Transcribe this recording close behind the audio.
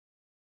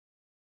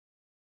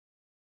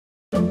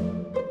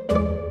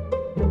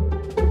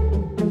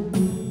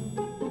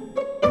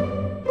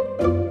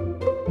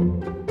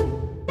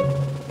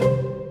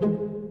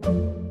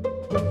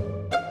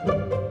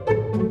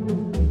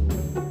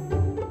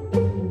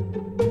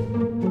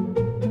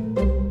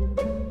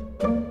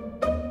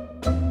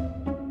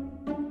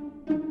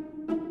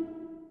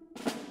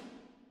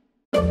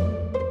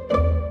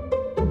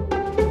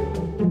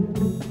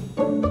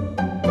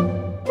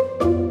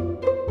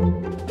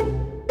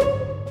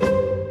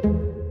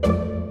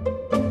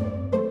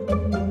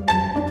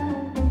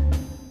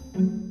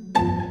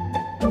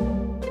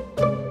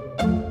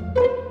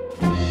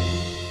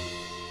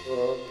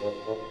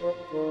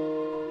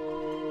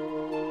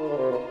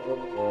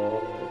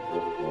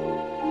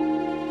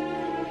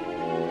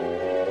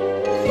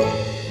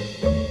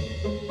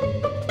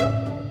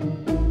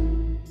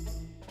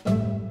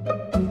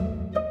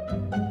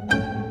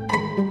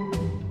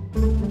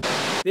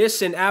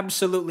This in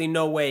absolutely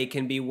no way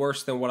can be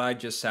worse than what I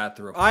just sat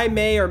through. I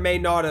may or may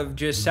not have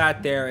just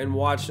sat there and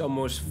watched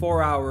almost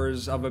 4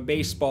 hours of a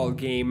baseball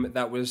game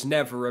that was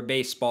never a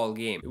baseball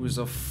game. It was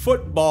a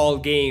football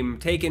game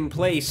taking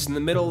place in the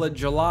middle of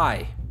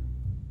July.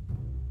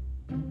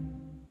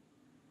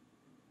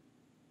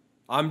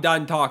 I'm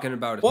done talking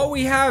about it. What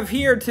we have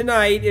here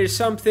tonight is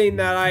something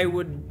that I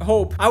would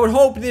hope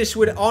this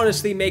would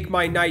honestly make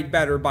my night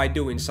better by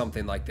doing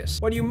something like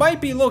this. What you might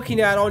be looking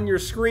at on your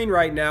screen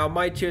right now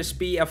might just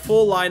be a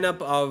full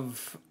lineup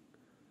of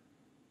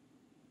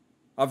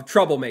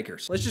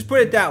troublemakers. Let's just put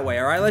it that way,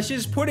 all right? Let's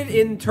just put it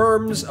in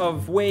terms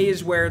of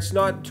ways where it's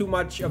not too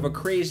much of a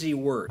crazy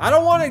word. I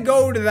don't want to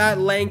go to that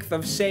length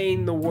of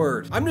saying the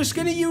word. I'm just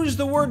going to use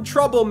the word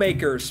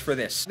troublemakers for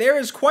this. There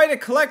is quite a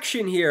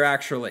collection here,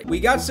 actually.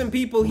 We got some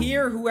people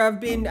here who have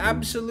been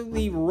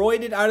absolutely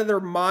roided out of their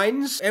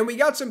minds, and we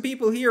got some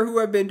people here who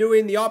have been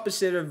doing the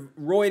opposite of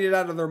roided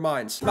out of their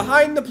minds.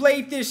 Behind the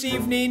plate this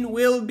evening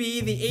will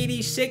be the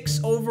 86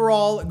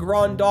 overall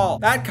Grandal.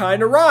 That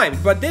kind of rhymes,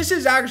 but this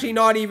is actually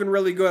not even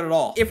really good at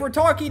all. If we're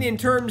talking in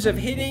terms of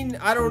hitting,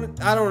 I don't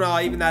know,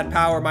 even that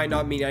power might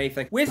not mean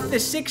anything. With the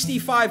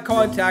 65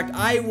 contact,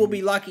 I will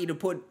be lucky to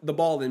put the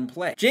ball in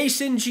play.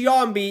 Jason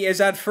Giambi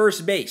is at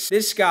first base.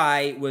 This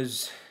guy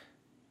was...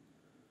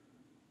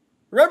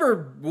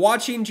 Remember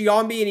watching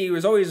Giambi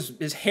and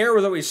his hair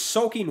was always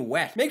soaking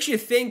wet. Makes you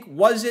think,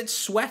 was it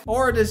sweat?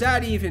 Or does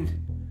that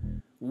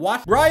even...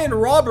 What? Brian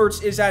Roberts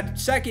is at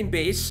second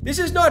base. This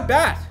is not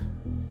bad.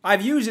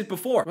 I've used it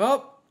before.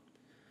 Well,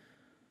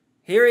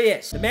 here he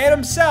is. The man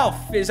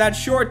himself is at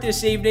short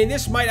this evening.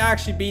 This might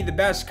actually be the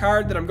best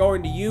card that I'm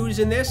going to use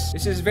in this.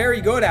 This is very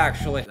good,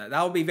 actually.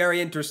 That'll be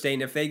very interesting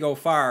if they go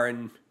far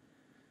and...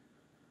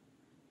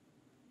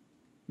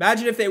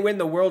 Imagine if they win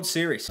the World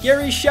Series.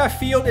 Gary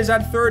Sheffield is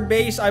at third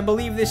base. I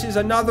believe this is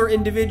another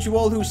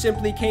individual who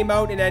simply came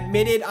out and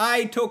admitted,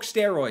 I took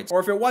steroids. Or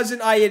if it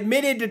wasn't I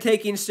admitted to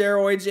taking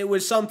steroids, it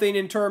was something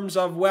in terms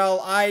of, well,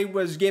 I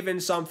was given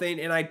something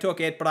and I took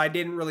it, but I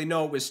didn't really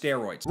know it was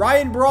steroids.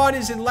 Ryan Braun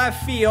is in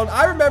left field.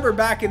 I remember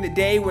back in the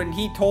day when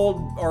he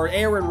told, or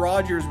Aaron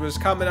Rodgers was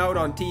coming out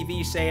on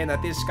TV saying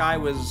that this guy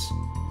was...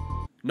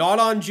 not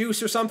on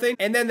juice or something.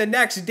 And then the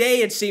next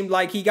day, it seemed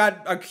like he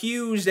got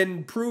accused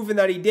and proven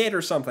that he did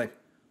or something.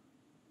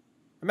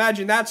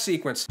 Imagine that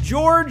sequence.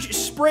 George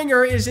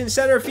Springer is in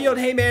center field.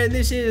 Hey man,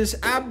 this is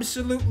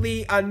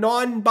absolutely a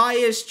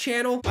non-biased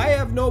channel. I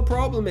have no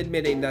problem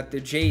admitting that the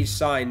Jays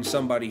signed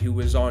somebody who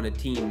was on a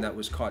team that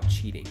was caught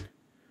cheating.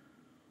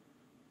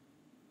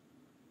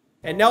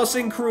 And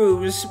Nelson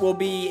Cruz will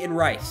be in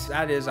right.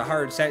 That is a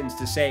hard sentence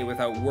to say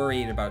without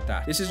worrying about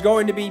that. This is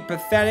going to be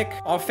pathetic.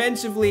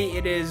 Offensively,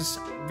 it is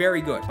very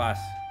good, but...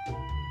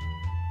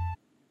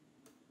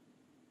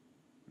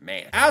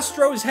 man.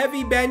 Astros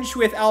heavy bench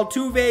with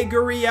Altuve,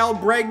 Gurriel,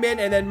 Bregman,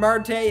 and then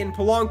Marte and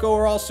Polanco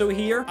are also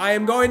here. I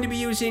am going to be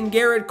using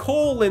Garrett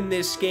Cole in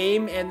this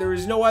game, and there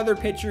is no other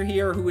pitcher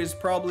here who is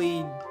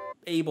probably...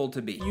 able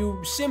to be. You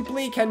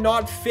simply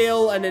cannot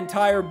fill an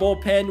entire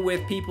bullpen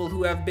with people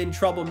who have been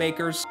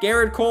troublemakers.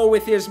 Garrett Cole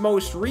with his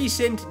most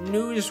recent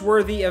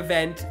newsworthy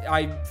event,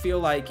 I feel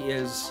like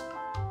is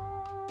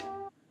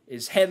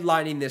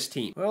headlining this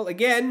team. Well,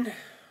 again,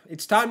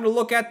 it's time to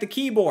look at the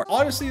keyboard.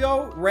 Honestly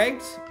though,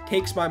 ranked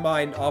takes my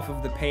mind off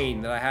of the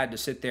pain that I had to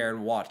sit there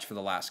and watch for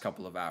the last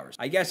couple of hours.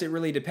 I guess it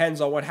really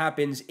depends on what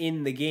happens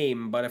in the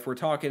game, but if we're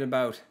talking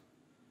about,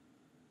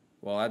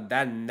 well,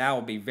 that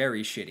will be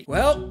very shitty.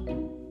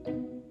 Well,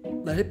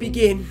 let it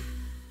begin.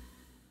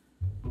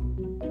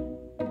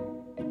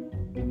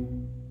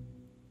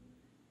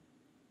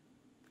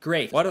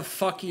 Great. What a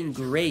fucking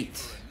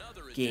great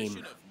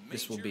game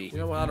this will be. You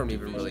know what? I don't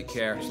even really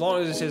care. As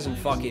long as this isn't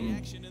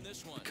fucking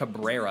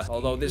Cabrera.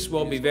 Although this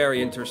will be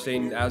very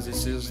interesting, as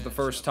this is the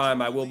first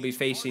time I will be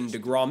facing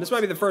DeGrom. This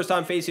might be the first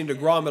time facing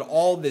DeGrom at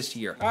all this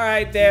year. All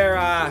right there,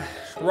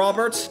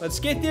 Roberts. Let's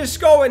get this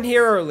going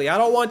here early. I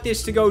don't want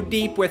this to go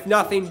deep with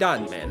nothing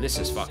done. Man, this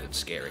is fucking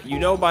scary. You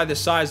know by the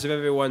size of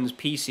everyone's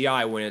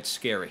PCI when it's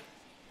scary.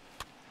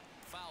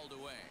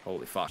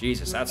 Holy fuck.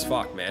 Jesus, that's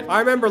fucked, man. I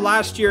remember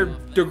last year,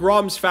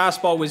 DeGrom's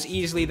fastball was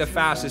easily the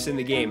fastest in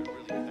the game.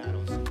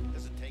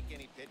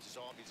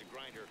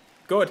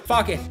 Good.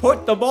 Fuck it.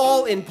 Put the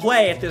ball in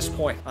play at this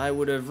point. I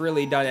would have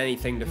really done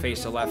anything to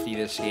face a lefty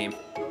this game.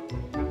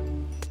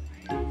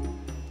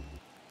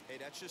 Hey,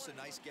 that's just a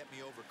nice get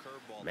me over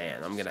curveball.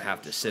 Man, I'm gonna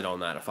have to sit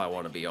on that if I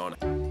want to be on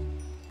it.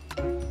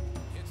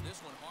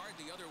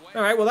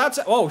 All right, well that's...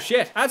 oh,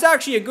 shit. That's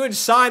actually a good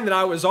sign that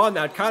I was on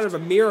that. Kind of a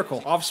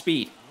miracle. Off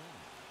speed.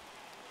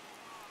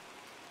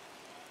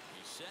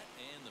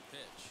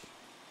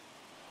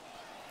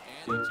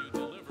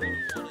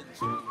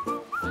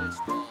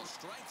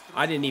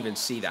 I didn't even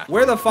see that.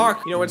 Where the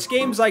fuck? You know, it's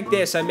games like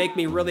this that make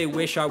me really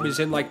wish I was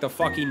in, like, the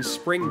fucking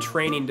spring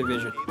training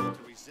division.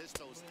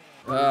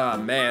 Ah,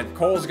 man.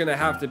 Cole's gonna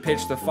have to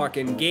pitch the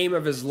fucking game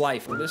of his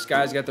life. Well, this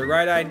guy's got the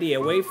right idea.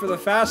 Wait for the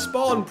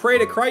fastball and pray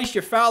to Christ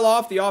you foul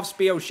off the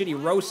off-speed. Oh, shit, he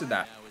roasted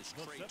that.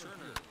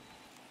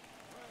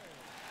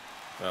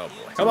 Oh,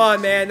 boy. Come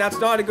on, man. That's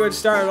not a good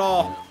start at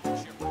all.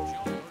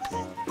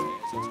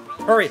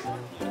 Hurry.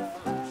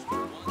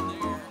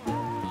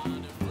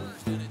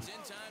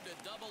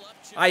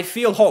 I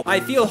feel hope. I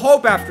feel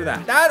hope after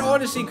that. That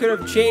honestly could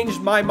have changed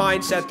my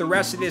mindset the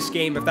rest of this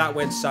game if that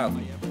went south.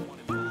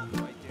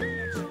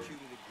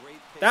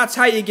 That's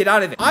how you get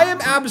out of it. I am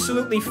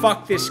absolutely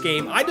fucked this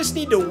game. I just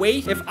need to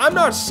wait. If I'm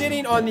not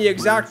sitting on the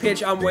exact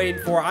pitch I'm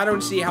waiting for, I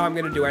don't see how I'm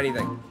going to do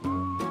anything.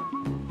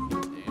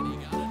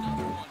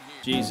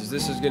 Jesus,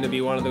 this is going to be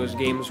one of those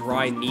games where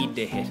I need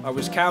to hit. I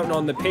was counting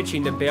on the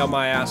pitching to bail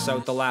my ass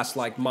out the last,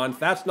 like, month.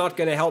 That's not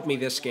going to help me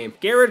this game.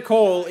 Garrett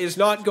Cole is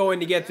not going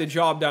to get the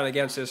job done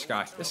against this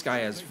guy. This guy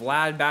has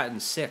Vlad batting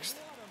 6th.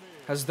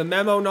 Has the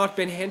memo not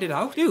been handed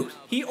out? Dude,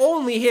 he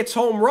only hits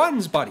home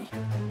runs, buddy.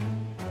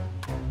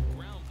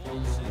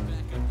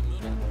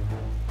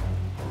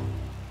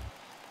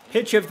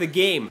 Pitch of the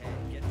game.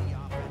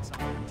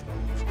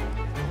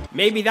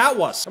 Maybe that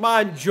was. Come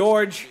on,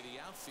 George.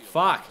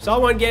 Fuck.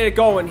 Someone get it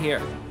going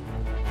here.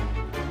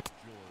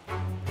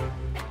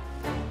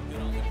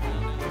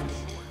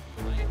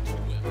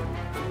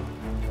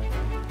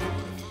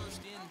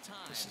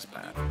 This is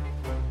bad.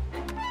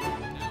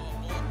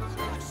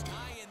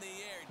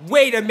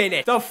 Wait a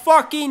minute. The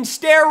fucking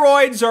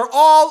steroids are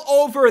all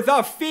over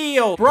the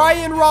field.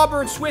 Brian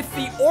Roberts with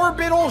the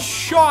orbital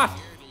shot.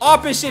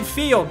 Opposite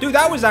field. Dude,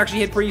 that was actually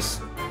hit pretty...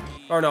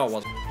 Or no, it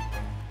wasn't.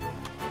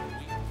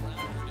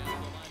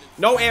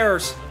 No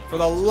errors. For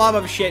the love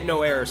of shit,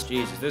 no errors.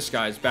 Jesus, this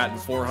guy's batting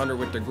 400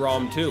 with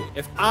DeGrom, too.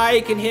 If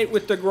I can hit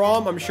with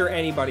DeGrom, I'm sure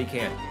anybody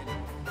can.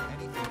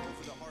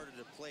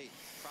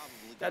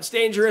 That's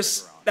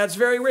dangerous. That's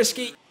very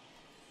risky.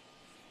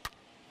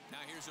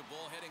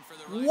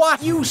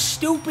 What? You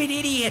stupid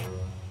idiot.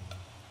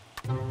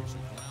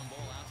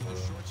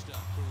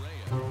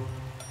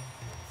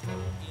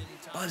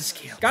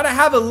 Buzzkill. Gotta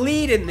have a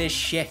lead in this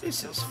shit.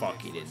 This is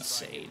fucking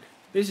insane.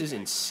 This is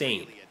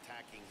insane.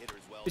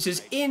 This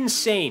is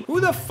insane. Who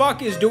the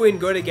fuck is doing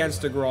good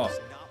against DeGrom?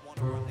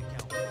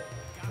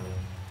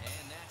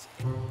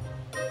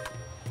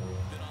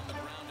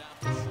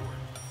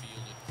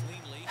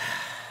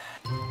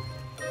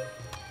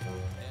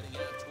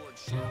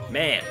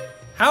 Man,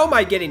 how am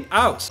I getting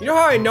out? You know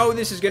how I know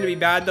this is going to be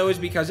bad, though, is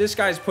because this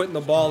guy's putting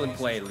the ball in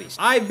play, at least.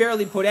 I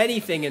barely put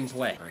anything in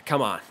play. All right,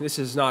 come on. This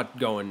is not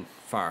going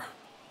far.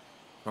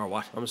 Or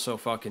what? I'm so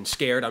fucking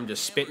scared. I'm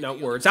just spitting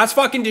out words. That's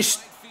fucking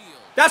just...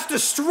 That's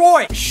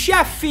destroyed!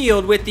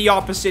 Sheffield with the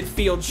opposite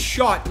field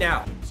shot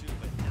now.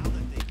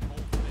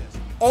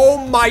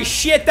 Oh my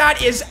shit,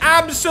 that is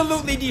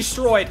absolutely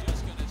destroyed.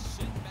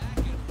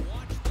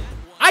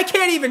 I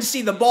can't even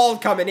see the ball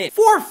coming in.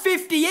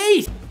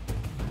 458!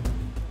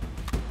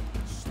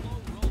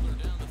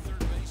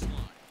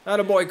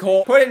 Attaboy,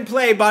 Cole. Put it in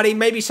play, buddy.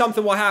 Maybe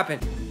something will happen.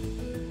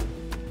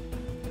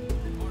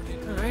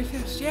 Alright,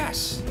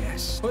 yes.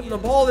 Putting the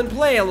ball in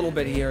play a little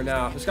bit here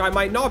now. This guy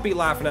might not be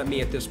laughing at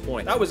me at this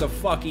point. That was a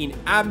fucking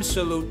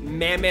absolute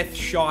mammoth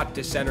shot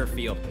to center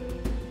field.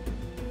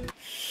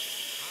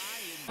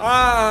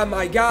 Oh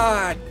my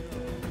god.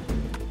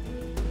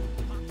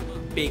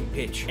 Big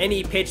pitch.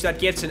 Any pitch that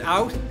gets an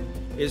out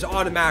is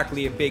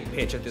automatically a big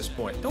pitch at this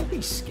point. Don't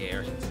be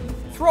scared.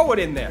 Throw it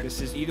in there.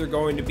 This is either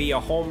going to be a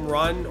home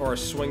run or a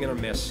swing and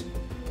a miss.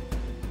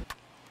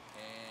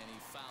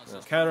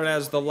 I'll count it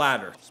as the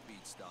latter.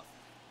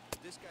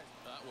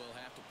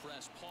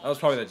 That was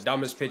probably the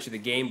dumbest pitch of the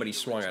game, but he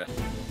swung at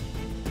it.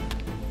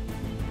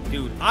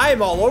 Dude, I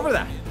am all over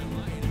that.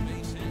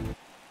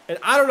 And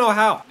I don't know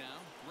how.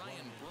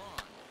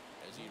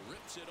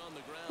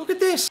 Look at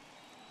this.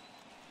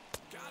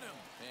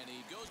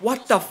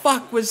 What the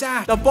fuck was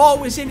that? The ball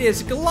was in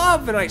his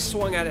glove and I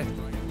swung at it.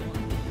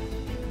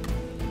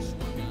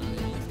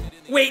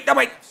 Wait, that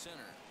might...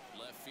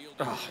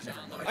 Oh, never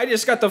mind. I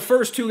just got the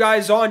first two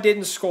guys on,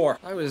 didn't score.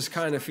 I was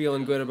kind of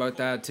feeling good about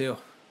that, too.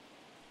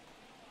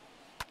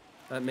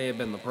 That may have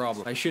been the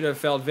problem. I should have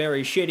felt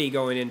very shitty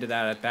going into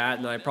that at bat,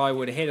 and I probably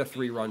would have hit a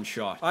 3-run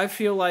shot. I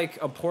feel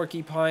like a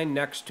porcupine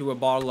next to a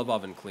bottle of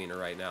oven cleaner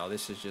right now.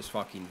 This is just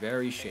fucking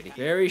very shitty.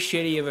 Very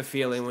shitty of a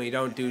feeling when you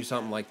don't do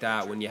something like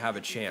that when you have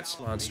a chance.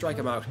 Come on, strike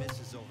him out.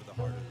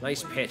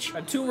 Nice pitch.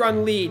 A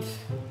 2-run lead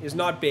is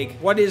not big.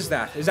 What is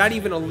that? Is that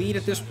even a lead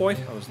at this point?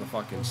 That was the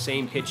fucking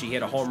same pitch he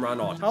hit a home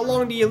run on. How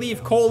long do you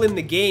leave Cole in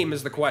the game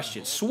is the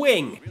question.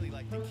 Swing!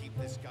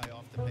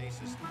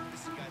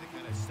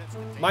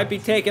 Might be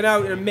taken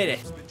out in a minute.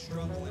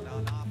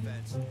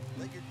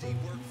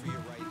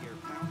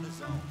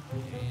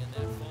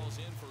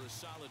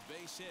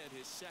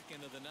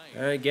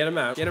 Alright, get him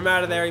out. Get him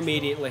out of there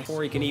immediately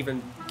before he can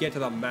even get to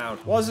the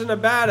mound. Wasn't a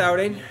bad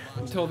outing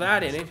until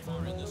that inning.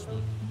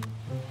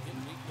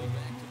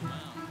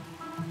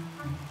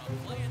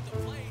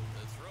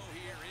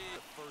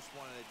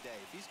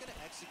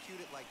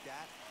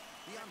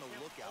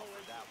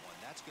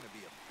 That's going to be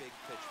a big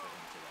pitch for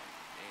him today.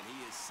 And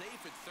he is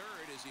safe at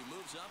third as he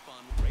moves up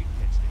on great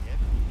pitch to hit.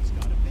 He's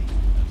got a base.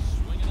 A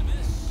swing and a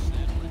miss.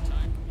 And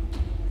retire.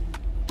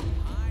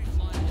 High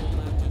fly ball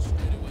out to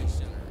straightaway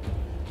center.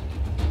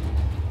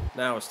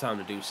 Now it's time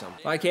to do something.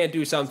 If I can't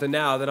do something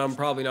now, then I'm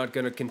probably not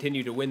going to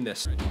continue to win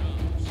this.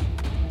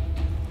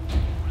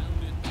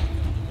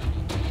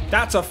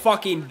 That's a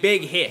fucking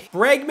big hit.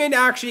 Bregman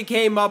actually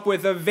came up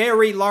with a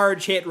very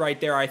large hit right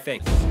there, I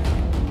think.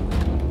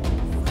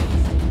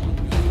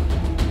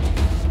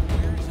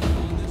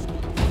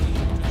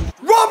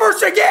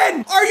 Roberts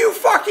again! Are you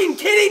fucking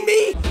kidding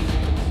me?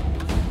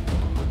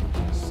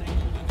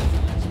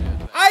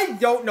 I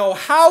don't know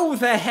how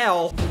the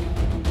hell.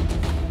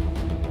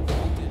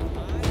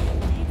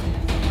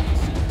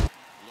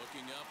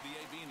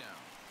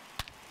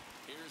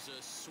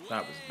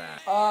 That was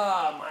bad.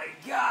 Oh my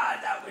god,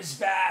 that was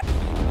bad.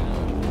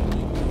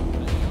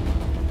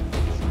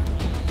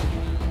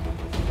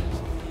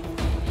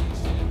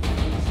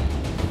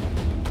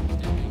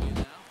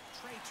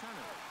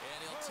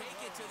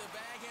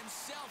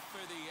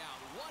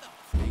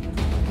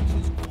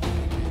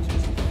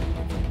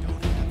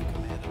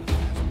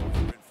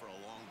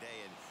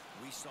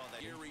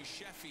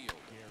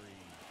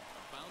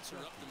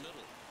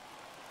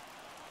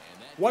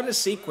 What a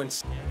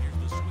sequence.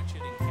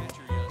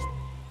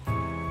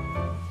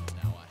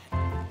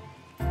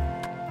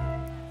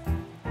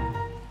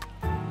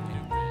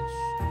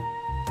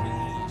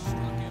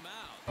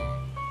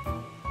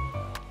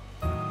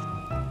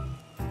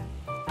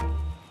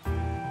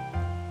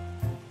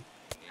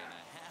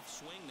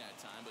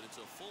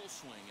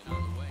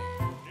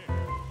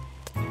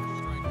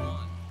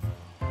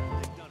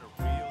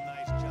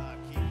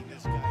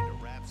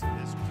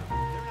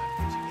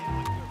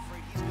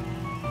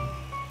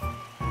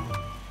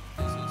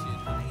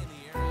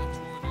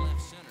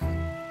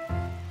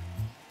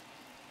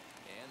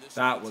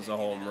 That was a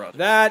home run.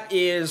 That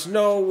is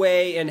no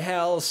way in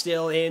hell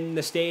still in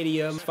the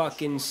stadium.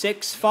 Fucking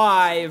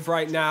 6-5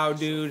 right now,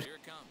 dude.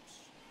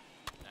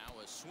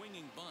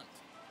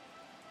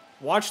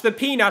 Watch the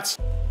peanuts.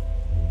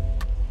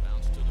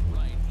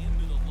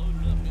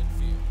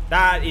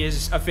 That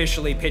is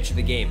officially pitch of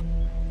the game.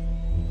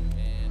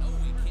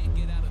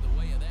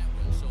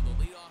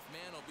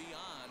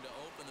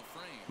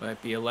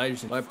 Might be a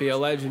legend. Might be a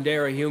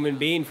legendary human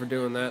being for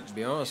doing that, to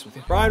be honest with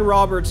you. Brian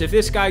Roberts, if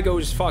this guy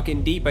goes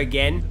fucking deep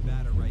again,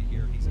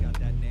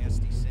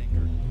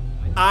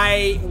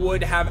 I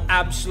would have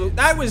absolute...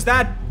 That was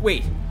that...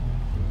 Wait.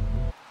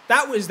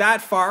 That was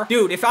that far?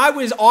 Dude, if I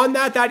was on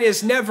that, that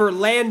is never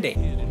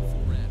landing.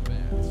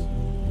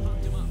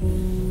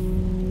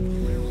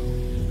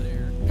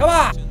 Come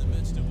on!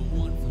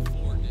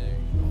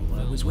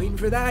 I was waiting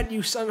for that,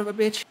 you son of a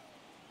bitch.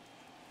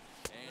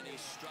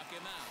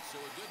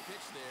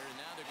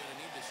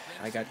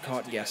 I got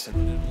caught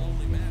guessing.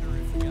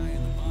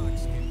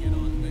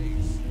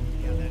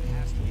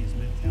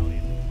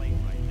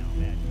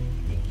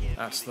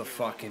 That's the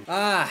fucking...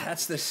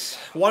 that's this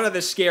one of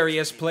the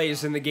scariest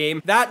plays in the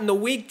game. That and the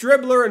weak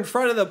dribbler in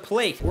front of the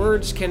plate.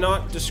 Words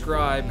cannot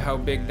describe how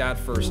big that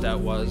first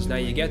out was. Now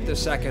you get the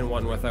second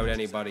one without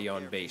anybody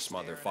on base,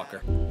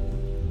 motherfucker.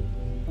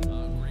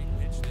 Great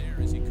pitch there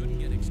as he couldn't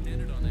get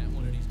extended on that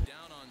one, and he's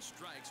down on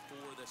strikes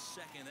for the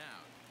second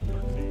out.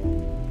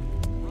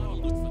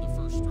 Look for the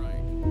first strike.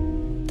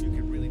 You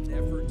can really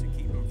effort to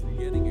keep him from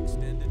getting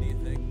extended, do you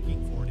think?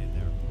 Keep Ford in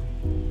there.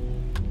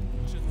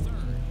 To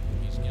third.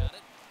 He's got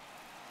it.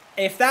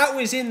 If that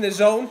was in the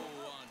zone,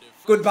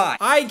 goodbye.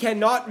 I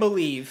cannot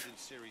believe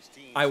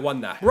I won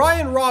that.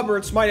 Brian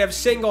Roberts might have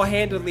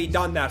single-handedly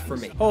done that for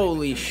me.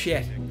 Holy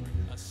shit.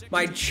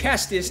 My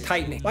chest is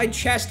tightening. My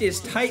chest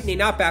is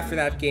tightening up after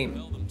that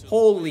game.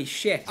 Holy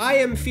shit. I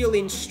am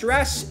feeling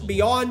stress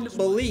beyond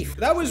belief.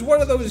 That was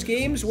one of those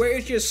games where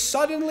it just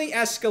suddenly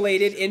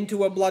escalated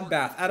into a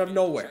bloodbath out of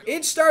nowhere.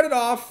 It started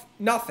off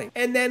nothing.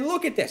 And then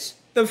look at this.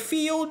 The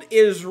field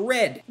is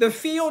red. The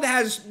field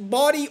has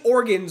body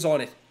organs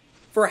on it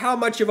for how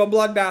much of a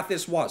bloodbath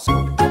this was.